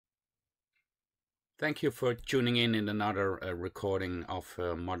Thank you for tuning in another recording of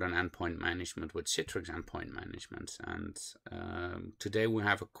Modern Endpoint Management with Citrix Endpoint Management. And today we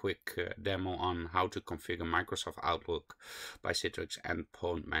have a quick demo on how to configure Microsoft Outlook by Citrix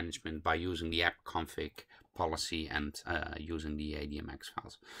Endpoint Management by using the App Config Policy and using the admx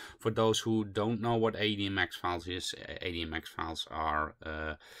files. For those who don't know what admx files is, admx files are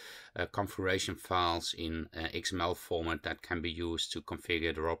configuration files in XML format that can be used to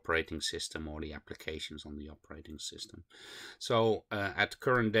configure the operating system or the applications on the operating system. So at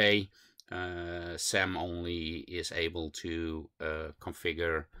current day, CEM only is able to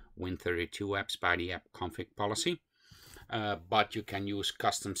configure Win32 apps by the App Config Policy, but you can use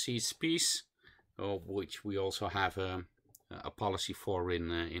custom CSPs, which we also have a policy for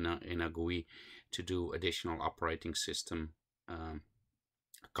in a GUI to do additional operating system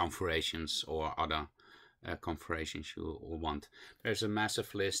configurations or other configurations you want. There's a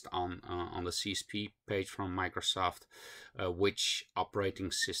massive list on the CSP page from Microsoft which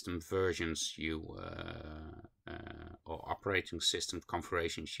operating system versions you or operating system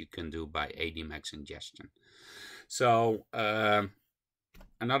configurations you can do by admx ingestion. So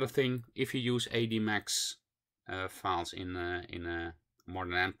another thing, if you use admx files in a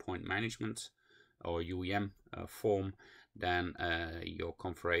Modern Endpoint Management or UEM form, then your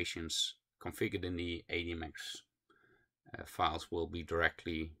configurations configured in the admx files will be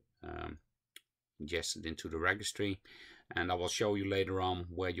directly ingested into the registry, and I will show you later on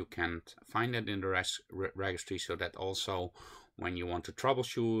where you can find that in the registry, so that also when you want to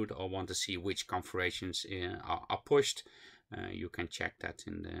troubleshoot or want to see which configurations are pushed, you can check that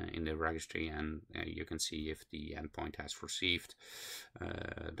in the registry, and you can see if the endpoint has received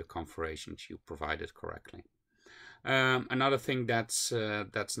the configurations you provided correctly. Another thing that's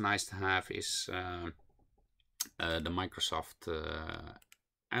nice to have is the Microsoft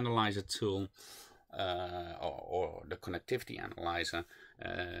Analyzer tool or the connectivity analyzer.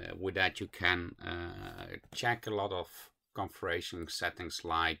 With that you can check a lot of configuration settings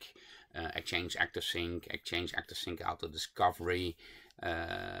like Exchange ActiveSync, Exchange ActiveSync Auto Discovery,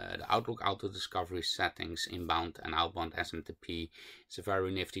 the Outlook Auto Discovery settings, inbound and outbound SMTP. It's a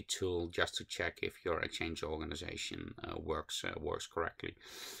very nifty tool just to check if your Exchange organization works correctly.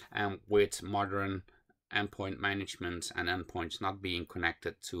 And with Modern Endpoint Management and endpoints not being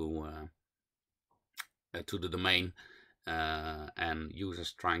connected to the domain and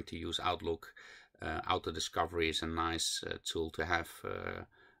users trying to use Outlook, Auto Discovery is a nice tool to have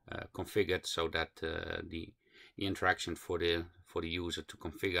configured, so that the interaction for the user to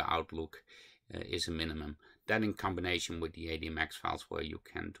configure Outlook is a minimum. That in combination with the admx files, where you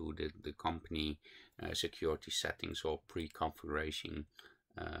can do the company security settings or pre-configuration,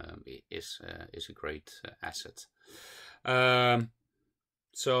 is a great asset.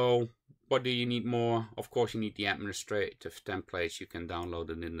 So what do you need more? Of course, you need the administrative templates. You can download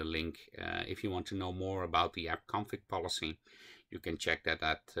it in the link. If you want to know more about the App Config Policy, you can check that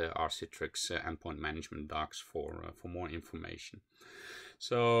at our Citrix Endpoint Management docs for more information.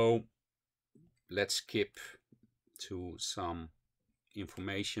 So let's skip to some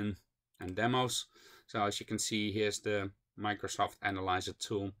information and demos. So as you can see, here's the Microsoft Analyzer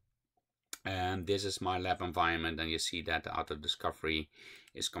tool, and this is my lab environment, and you see that the auto discovery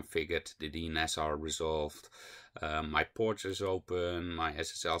is configured, the DNS are resolved, my port is open, my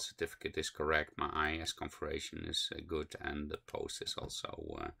SSL certificate is correct, my IIS configuration is good, and the post is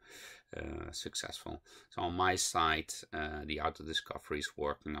also successful. So on my side, the auto discovery is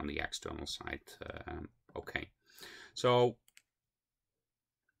working. On the external side, okay. So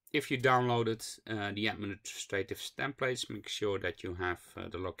if you downloaded the administrative templates, make sure that you have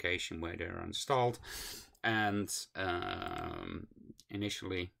the location where they're installed, and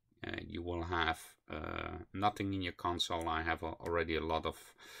initially you will have nothing in your console. I have already a lot of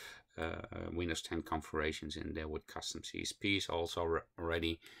Windows 10 configurations in there with custom CSPs. Also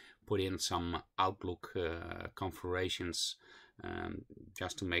already put in some Outlook configurations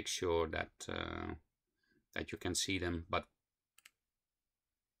just to make sure that that you can see them, but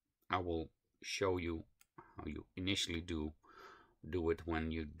I will show you how you initially do it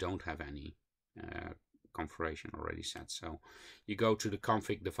when you don't have any configuration already set. So you go to the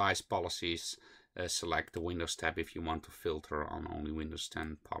config device policies, select the Windows tab if you want to filter on only Windows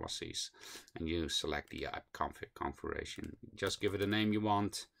 10 policies, and you select the app config configuration. Just give it a name you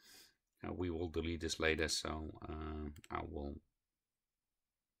want. We will delete this later, so I will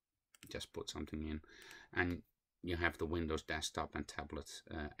just put something in, and you have the Windows desktop and tablet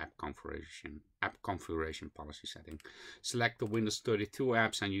app configuration policy setting. Select the Windows 32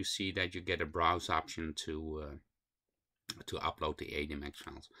 apps, and you see that you get a browse option to to upload the admx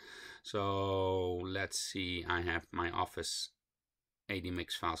files. So let's see, I have my Office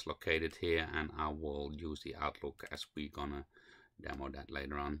admx files located here, and I will use the Outlook as we're gonna demo that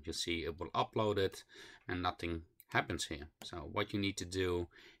later on. You see it will upload it and nothing happens here. So what you need to do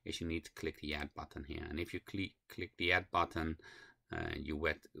is you need to click the add button here, and if you click the add button, you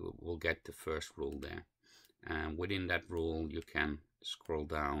will get the first rule there, and within that rule you can scroll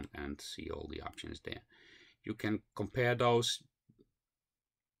down and see all the options there. You can compare those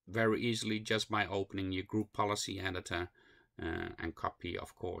very easily just by opening your group policy editor and copy,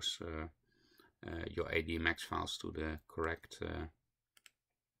 of course, your admx files to the correct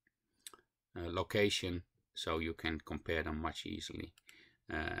location, so you can compare them much easily.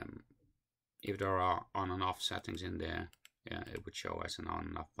 If there are on and off settings in there, it would show as an on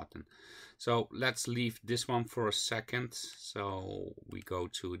and off button. So let's leave this one for a second. So we go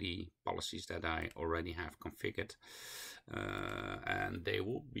to the policies that I already have configured, and they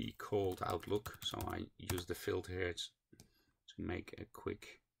will be called Outlook. So I use the filter here to make a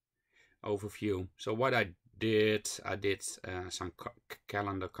quick overview. So what I did some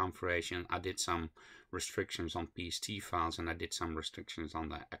calendar configuration, I did some restrictions on PST files, and I did some restrictions on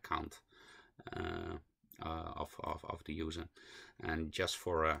the account of the user, and just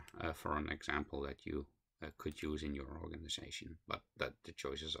for an example that you could use in your organization, but that the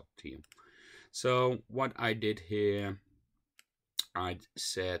choice is up to you. So what I did here, I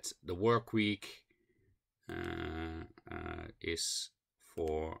said the work week is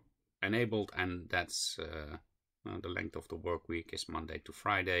for enabled, and that's the length of the work week is Monday to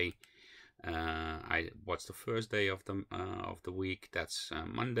Friday. What's the first day of the week? That's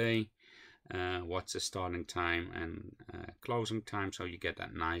Monday. What's the starting time and closing time? So you get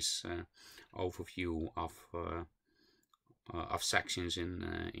that nice overview of sections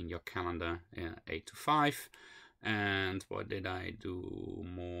in your calendar, 8 to 5. And what did I do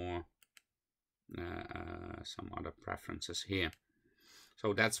more? Some other preferences here.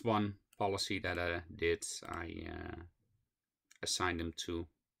 So that's one policy that I did. I assigned them to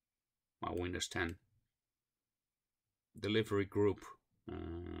my Windows 10 delivery group,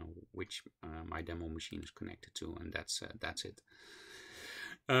 which my demo machine is connected to, and that's it.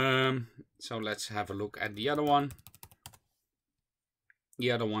 So let's have a look at the other one.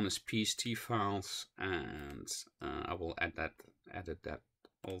 The other one is PST files, and I will edit that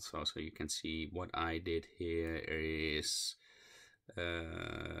also, so you can see what I did here is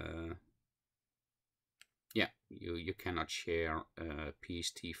you cannot share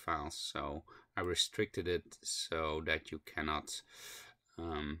PST files, so I restricted it so that you cannot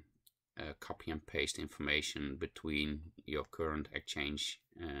copy and paste information between your current Exchange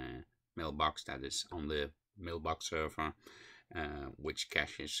mailbox that is on the mailbox server, which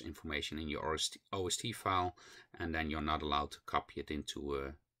caches information in your OST file, and then you're not allowed to copy it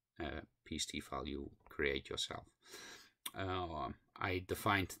into a PST file you create yourself. I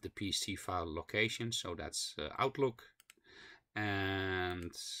defined the PST file location, so that's Outlook,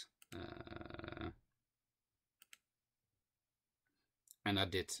 and I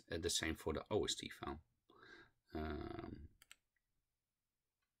did the same for the OST file.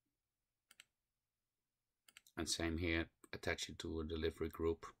 And same here, attach it to a delivery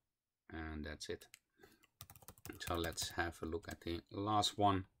group, and that's it. So let's have a look at the last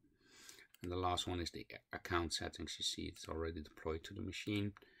one. And the last one is the account settings. You see it's already deployed to the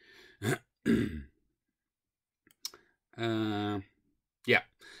machine. Yeah,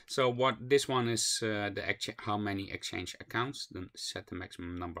 so what this one is, how many Exchange accounts, then set the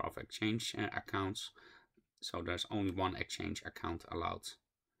maximum number of Exchange accounts. So there's only one Exchange account allowed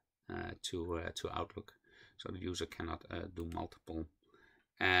to Outlook, so the user cannot do multiple.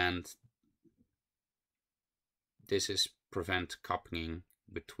 And this is prevent copying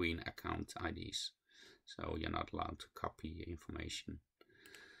between account IDs, so you're not allowed to copy information.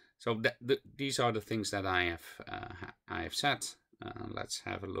 So these are the things that I have set. Let's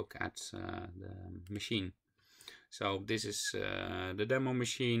have a look at the machine. So this is the demo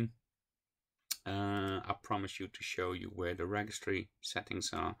machine. I promise you to show you where the registry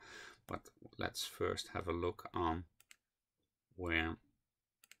settings are, but let's first have a look on where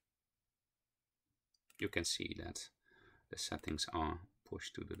you can see that the settings are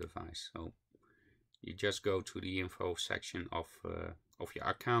pushed to the device. So you just go to the info section of your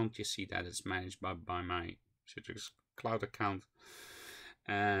account. You see that it's managed by my Citrix Cloud account,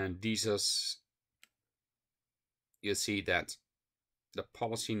 and these are, you see that the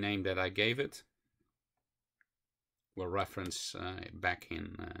policy name that I gave it will reference back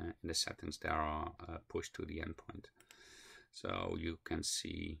in the settings that are pushed to the endpoint. So you can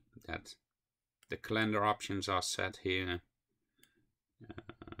see that the calendar options are set here.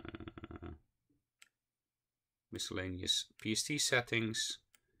 miscellaneous PST settings,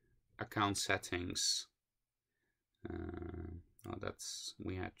 account settings. Oh,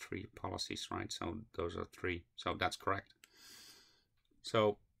 we had 3 policies, right? So those are 3. So that's correct.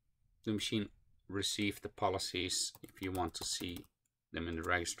 So the machine received the policies. If you want to see them in the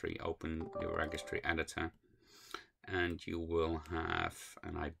registry, open the registry editor, and you will have,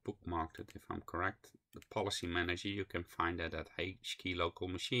 and I bookmarked it if I'm correct, the policy manager. You can find that at HKey local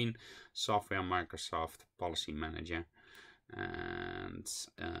machine, software Microsoft policy manager. And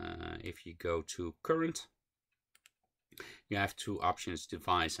if you go to current, you have 2 options,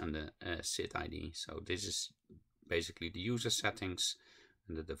 device and the SID ID. So this is basically the user settings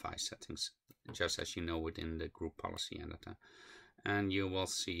and the device settings, just as you know within the group policy editor. And you will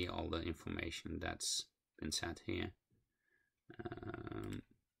see all the information that's been set here.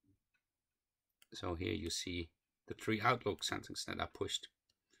 So here you see the 3 Outlook settings that are pushed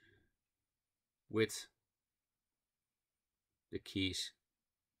with the keys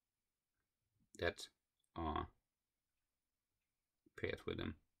that are paired with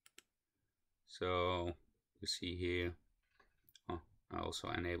them. So you see here, I also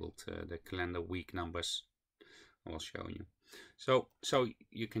enabled the calendar week numbers. I will show you. So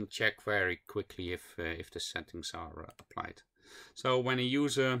you can check very quickly if the settings are applied. So when a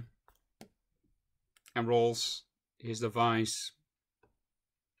user enrolls his device,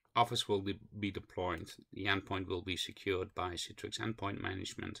 Office will be deployed. The endpoint will be secured by Citrix Endpoint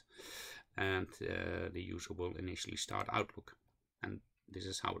Management, and the user will initially start Outlook. And this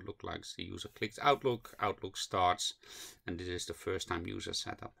is how it looks like. The user clicks Outlook, Outlook starts, and this is the first time user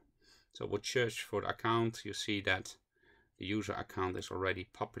setup. So we'll search for the account. You see that the user account is already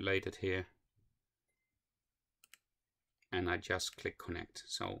populated here. And I just click connect.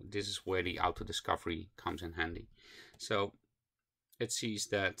 So this is where the auto discovery comes in handy. So it sees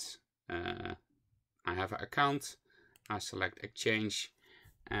that I have an account. I select exchange,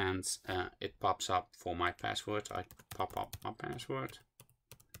 and it pops up for my password. I pop up my password.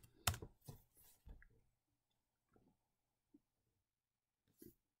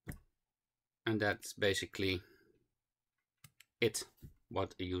 And that's basically it,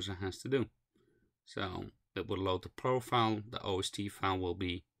 what a user has to do. So it will load the profile. The OST file will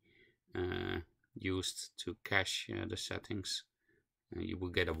be used to cache the settings. You will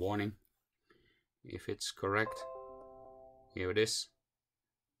get a warning if it's correct. Here it is.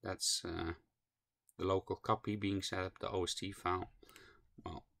 That's the local copy being set up, the OST file.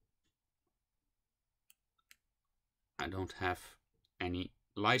 Well, I don't have any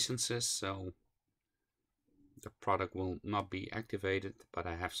licenses, so the product will not be activated, but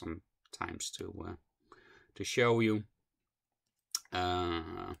I have some times to show you.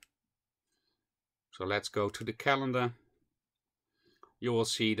 So let's go to the calendar. You will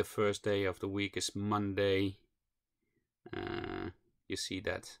see the first day of the week is Monday. You see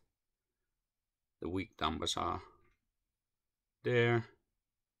that the week numbers are there.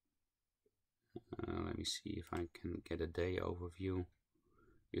 Let me see if I can get a day overview.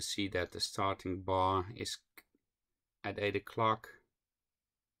 You see that the starting bar is at 8 o'clock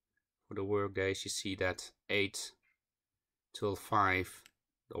for the work days. You see that 8 till 5,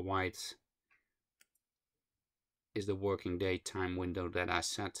 the white is the working day time window that I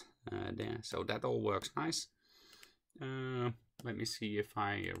set there. So that all works nice. Let me see if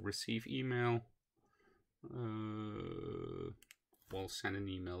I receive email. We'll send an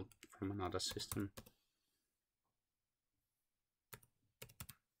email from another system.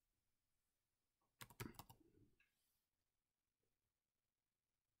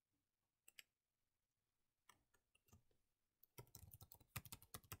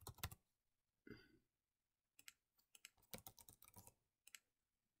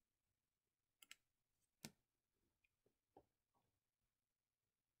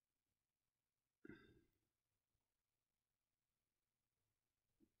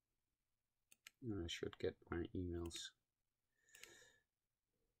 I should get my emails.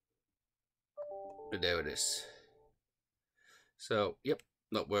 There it is. So yep,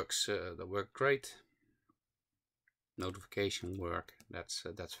 that works. That worked great. Notification work. That's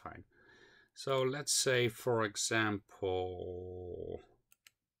fine. So let's say, for example,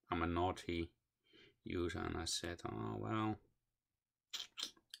 I'm a naughty user and I said, oh well,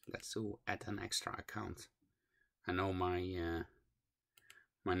 let's add an extra account. I know my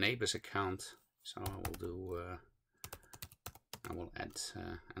my neighbor's account. So I will do, I will add,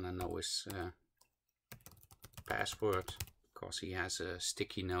 and I know his password because he has a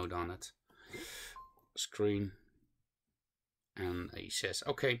sticky note on it, screen, and he says,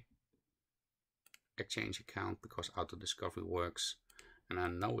 okay, exchange account because auto discovery works, and I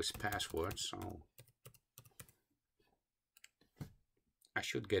know his password, so I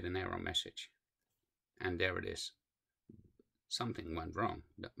should get an error message. And there it is. Something went wrong.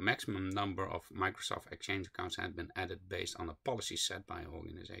 The maximum number of Microsoft Exchange accounts had been added based on a policy set by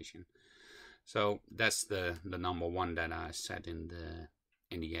organization. So that's the number one that I set in the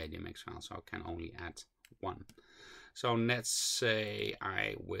admx file. So I can only add one. So let's say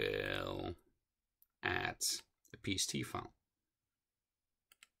I will add a PST file.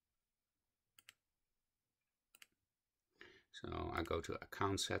 So I go to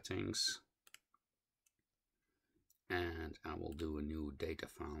account settings, and I will do a new data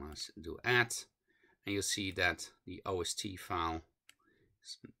file. I do add, and you'll see that the OST file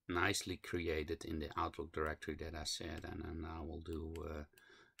is nicely created in the Outlook directory that I said, and then I will do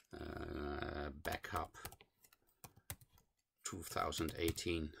backup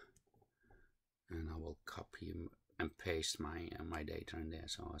 2018, and I will copy and paste my data in there.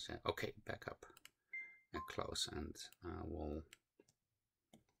 So I say okay, backup, and close, and I will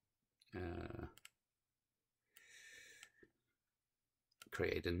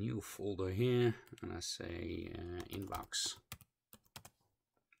create a new folder here, and I say inbox,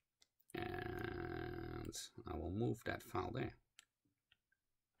 and I will move that file there.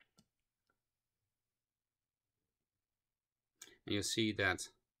 And you see that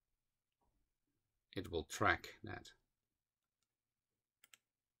it will track that,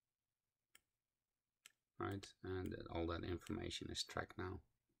 right? And all that information is tracked now.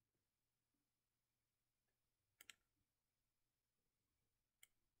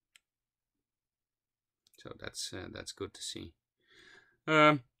 So that's good to see.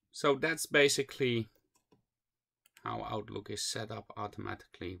 So that's basically how Outlook is set up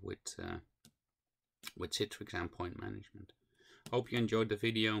automatically with Citrix Endpoint Management. Hope you enjoyed the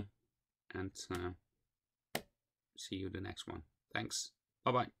video, and see you the next one. Thanks.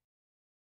 Bye bye.